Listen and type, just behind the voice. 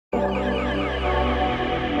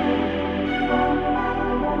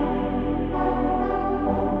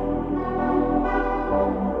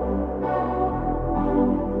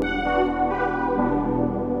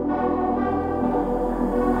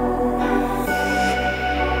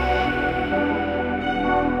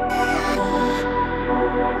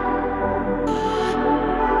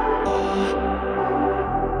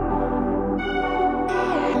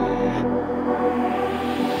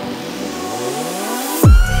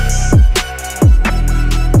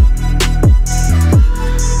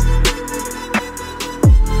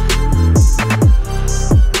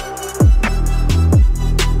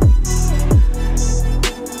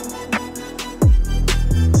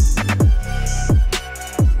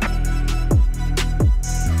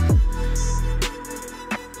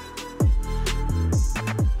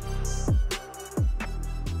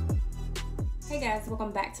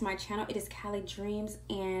to my channel. It is KaleeDreams,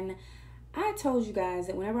 and I told you guys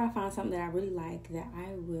that whenever I find something that I really like, that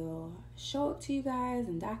I will show it to you guys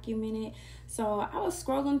and document it. So I was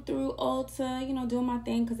scrolling through Ulta, you know, doing my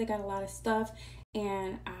thing because they got a lot of stuff,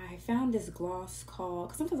 and I found this gloss called,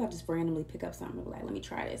 because sometimes I just randomly pick up something and be like, let me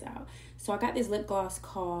try this out. So I got this lip gloss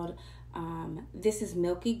called This is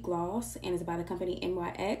Milky gloss, and it's by the company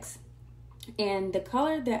NYX. And the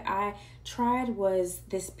color that I tried was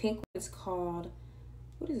this pink. It's called,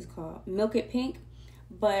 what is it called? Milky Pink.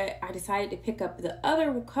 But I decided to pick up the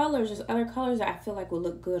other colors, just other colors that I feel like would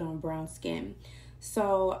look good on brown skin.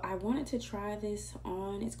 So I wanted to try this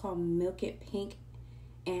on. It's called Milky Pink,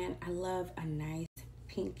 and I love a nice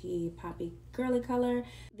pinky poppy girly color.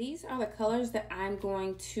 These are the colors that I'm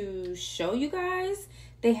going to show you guys.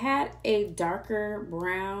 They had a darker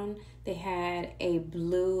brown, they had a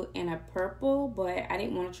blue and a purple, but I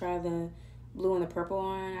didn't want to try the blue and the purple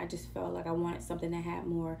on. I just felt like I wanted something that had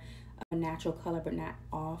more of a natural color but not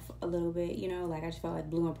off a little bit, you know. Like I just felt like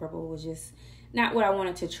blue and purple was just not what I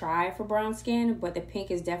wanted to try for brown skin, but the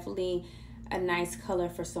pink is definitely a nice color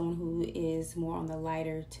for someone who is more on the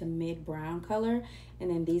lighter to mid brown color. And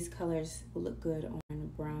then these colors will look good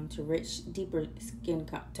on brown to rich, deeper skin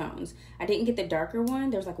tones. I didn't get the darker one.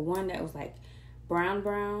 There's like one that was like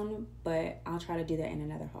brown, but I'll try to do that in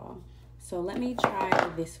another haul. So let me try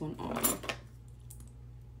this one on.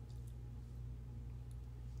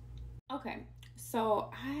 Okay,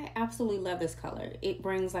 so I absolutely love this color. It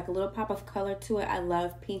brings like a little pop of color to it. I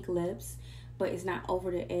love pink lips, but it's not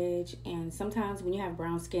over the edge. And sometimes when you have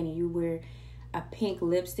brown skin and you wear a pink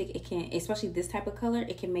lipstick, it can, especially this type of color,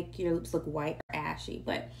 it can make your lips look white or ashy.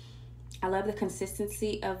 But I love the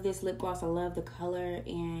consistency of this lip gloss. I love the color,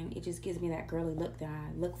 and it just gives me that girly look that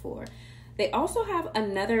I look for. They also have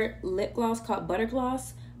another lip gloss called Butter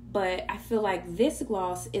Gloss, but I feel like this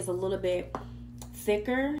gloss is a little bit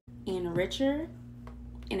thicker and richer,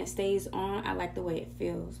 and it stays on. I like the way it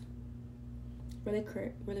feels. Really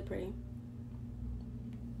pretty.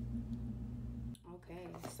 Okay,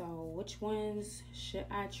 so which ones should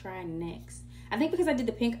I try next? I think because I did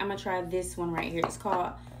the pink, I'm gonna try this one right here. It's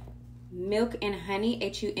called Milk and Honey,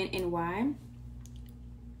 Hunny.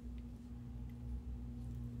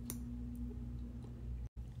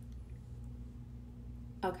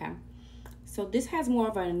 Okay, so this has more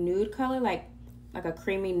of a nude color, like a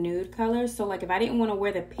creamy nude color. So like if I didn't want to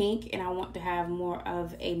wear the pink and I want to have more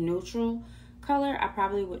of a neutral color, I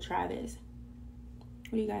probably would try this.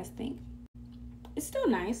 What do you guys think? It's still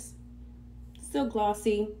nice, still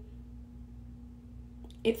glossy.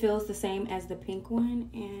 It feels the same as the pink one,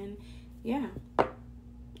 and yeah,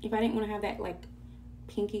 if I didn't want to have that like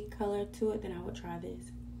pinky color to it, then I would try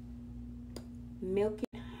this Milk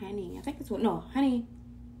and Honey. I think it's what, no, honey,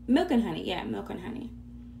 Milk and Honey. Yeah, Milk and Honey.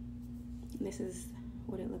 This is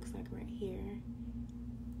what it looks like right here.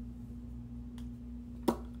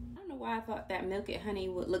 I don't know why I thought that Milk and Honey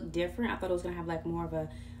would look different. I thought it was gonna have like more of a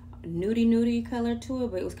nudie color to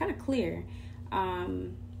it, but it was kind of clear.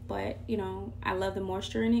 But you know, I love the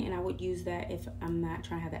moisture in it, and I would use that if I'm not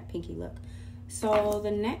trying to have that pinky look. So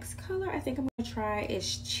the next color I think I'm gonna try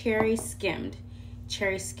is Cherry Skimmed.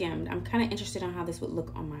 I'm kind of interested on how this would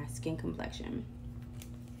look on my skin complexion.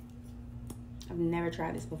 I've never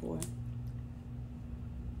tried this before.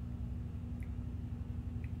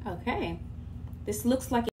 Okay, this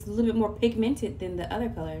looks like it's a little bit more pigmented than the other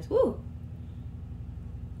colors. Woo!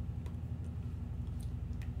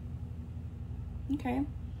 Okay,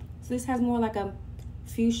 so this has more like a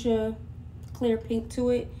fuchsia clear pink to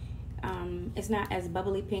it. It's not as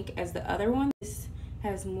bubbly pink as the other one. This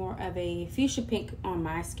has more of a fuchsia pink on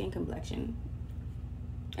my skin complexion.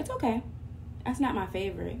 It's okay. That's not my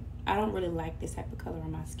favorite. I don't really like this type of color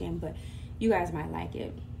on my skin, but you guys might like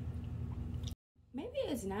it. Maybe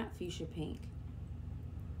it's not fuchsia pink.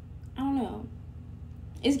 I don't know.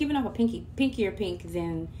 It's giving off a pinkier pink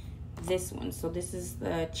than this one. So this is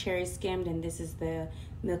the Cherry Skimmed, and this is the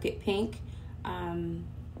Milky Pink.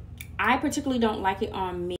 I particularly don't like it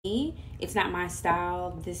on me. It's not my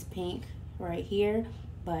style, this pink right here,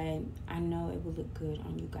 but I know it will look good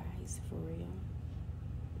on you guys, for real.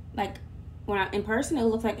 Like when I in person, it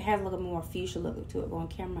looks like it has a little more fuchsia look to it, but on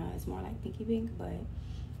camera it's more like pinky pink. But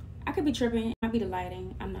I could be tripping. It might be the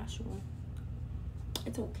lighting. I'm not sure.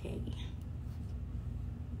 It's okay.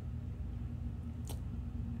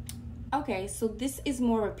 Okay, so this is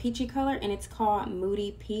more of a peachy color, and it's called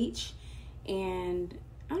Moody Peach. And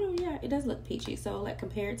I don't know, yeah, it does look peachy. So like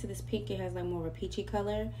compared to this pink, it has like more of a peachy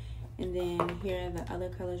color. And then here are the other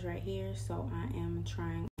colors right here. So I am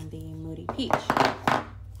trying on the Moody Peach. I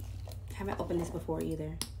haven't opened this before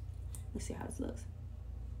either. Let's see how this looks.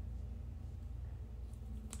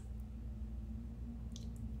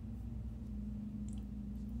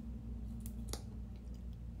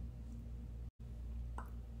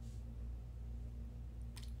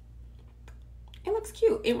 looks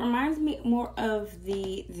cute. It reminds me more of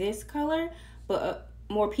this color, but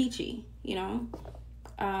more peachy, you know.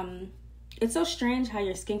 It's so strange how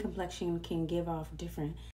your skin complexion can give off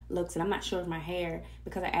different looks, and I'm not sure if my hair,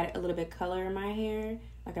 because I added a little bit of color in my hair,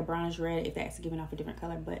 like a brownish red, if that's giving off a different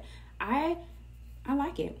color, but I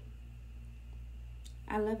like it.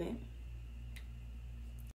 I love it.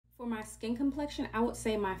 For my skin complexion, I would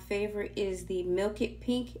say my favorite is the Milky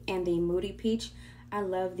Pink and the Moody Peach. I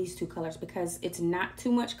love these two colors because it's not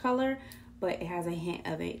too much color, but it has a hint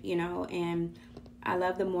of it, you know, and I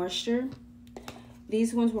love the moisture.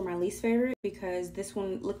 These ones were my least favorite because this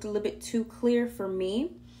one looked a little bit too clear for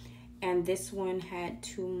me, and this one had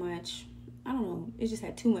too much, I don't know, it just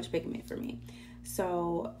had too much pigment for me.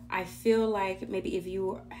 So I feel like maybe if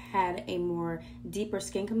you had a more deeper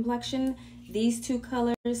skin complexion, these two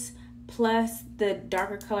colors plus the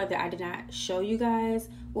darker color that I did not show you guys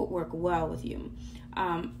would work well with you.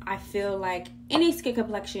 I feel like any skin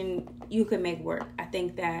complexion you can make work. I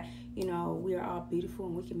think that, you know, we are all beautiful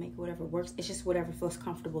and we can make whatever works. It's just whatever feels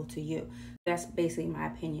comfortable to you. That's basically my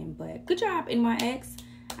opinion. But good job, NYX.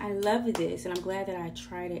 I love this, and I'm glad that I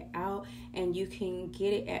tried it out, and you can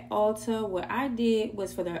get it at Ulta. What I did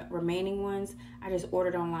was, for the remaining ones, I just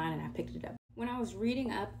ordered online and I picked it up. When I was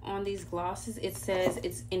reading up on these glosses, it says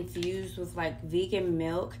it's infused with like vegan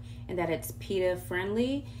milk and that it's PETA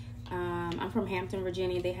friendly. I'm from Hampton,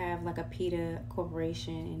 Virginia. They have like a PETA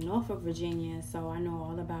corporation in Norfolk, Virginia, so I know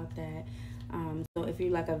all about that. So if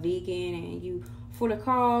you're like a vegan and you, for the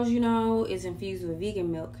cause, you know, it's infused with vegan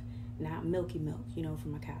milk, not milky milk, you know,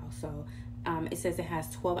 from a cow. So it says it has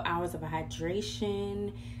 12 hours of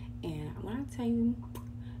hydration, and when I tell you,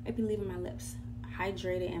 it be leaving my lips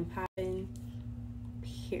hydrated and popping,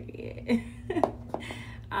 period.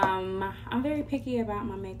 I'm very picky about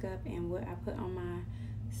my makeup and what I put on my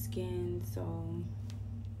skin, so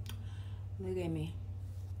look at me.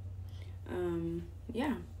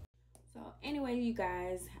 Yeah, so anyway, you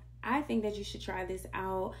guys, I think that you should try this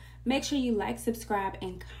out. Make sure you like, subscribe,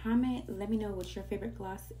 and comment. Let me know what your favorite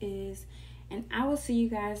gloss is, and I will see you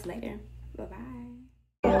guys later.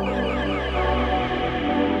 Bye-bye.